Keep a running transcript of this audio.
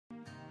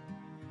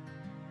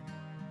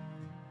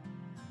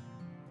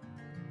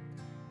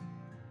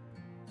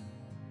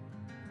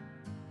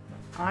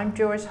I'm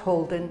Joyce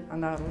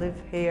and I live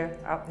here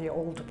at the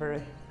Aldbury.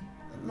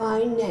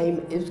 My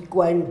name is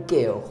Gwen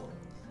Gill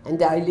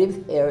and I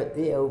live here at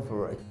the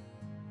Aldbury.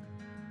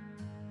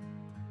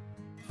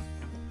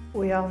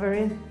 We are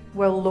very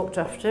well looked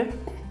after.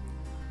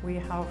 We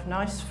have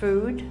nice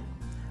food.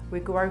 We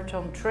go out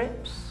on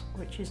trips,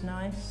 which is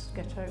nice,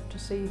 get out to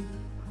see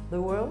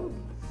the world.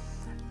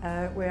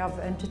 We have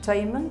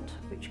entertainment,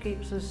 which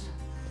keeps us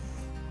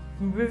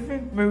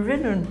moving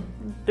and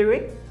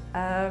doing.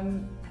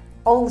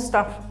 All the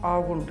staff are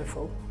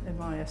wonderful, in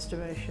my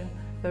estimation.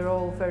 They're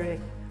all very,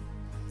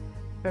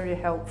 very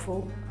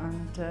helpful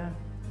and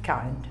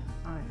kind.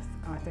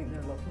 I think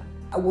they're lovely.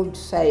 I would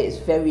say it's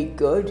very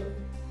good.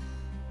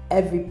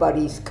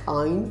 Everybody's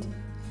kind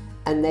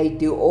and they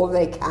do all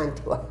they can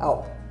to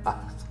help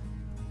us.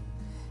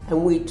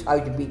 And we try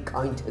to be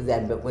kind to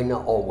them, but we're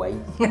not always.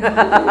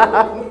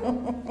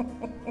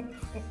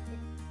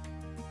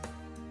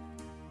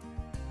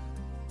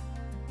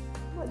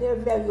 Well, they're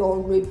very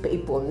ordinary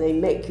people and they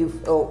make you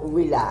feel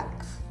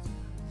relaxed.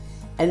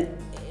 And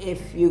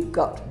if you've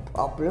got a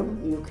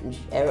problem, you can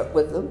share it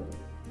with them.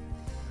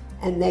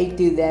 And they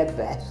do their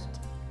best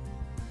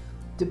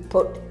to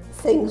put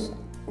things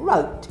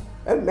right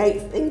and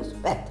make things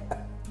better.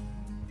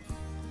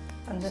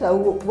 And so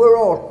we're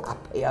all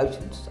happy, I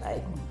should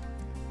say.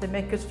 They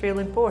make us feel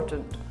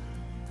important,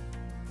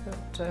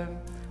 that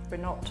we're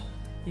not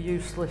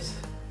useless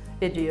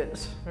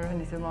idiots or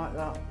anything like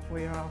that.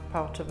 We are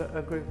part of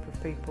a group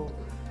of people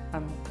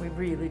and we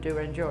really do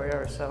enjoy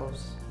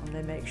ourselves, and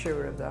they make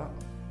sure of that.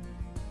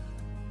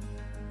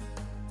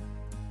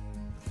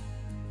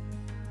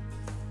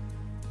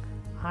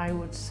 I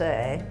would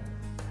say,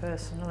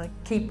 personally,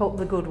 keep up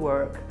the good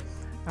work,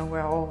 and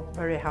we're all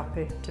very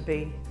happy to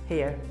be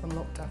here and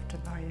looked after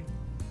by you.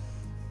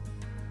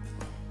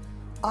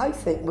 I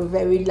think we're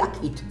very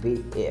lucky to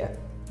be here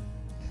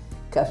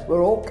because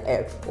we're all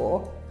cared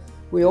for,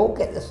 we all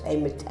get the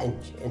same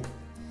attention,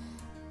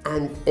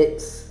 and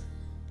it's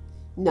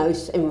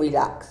nice and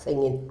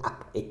relaxing and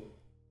happy.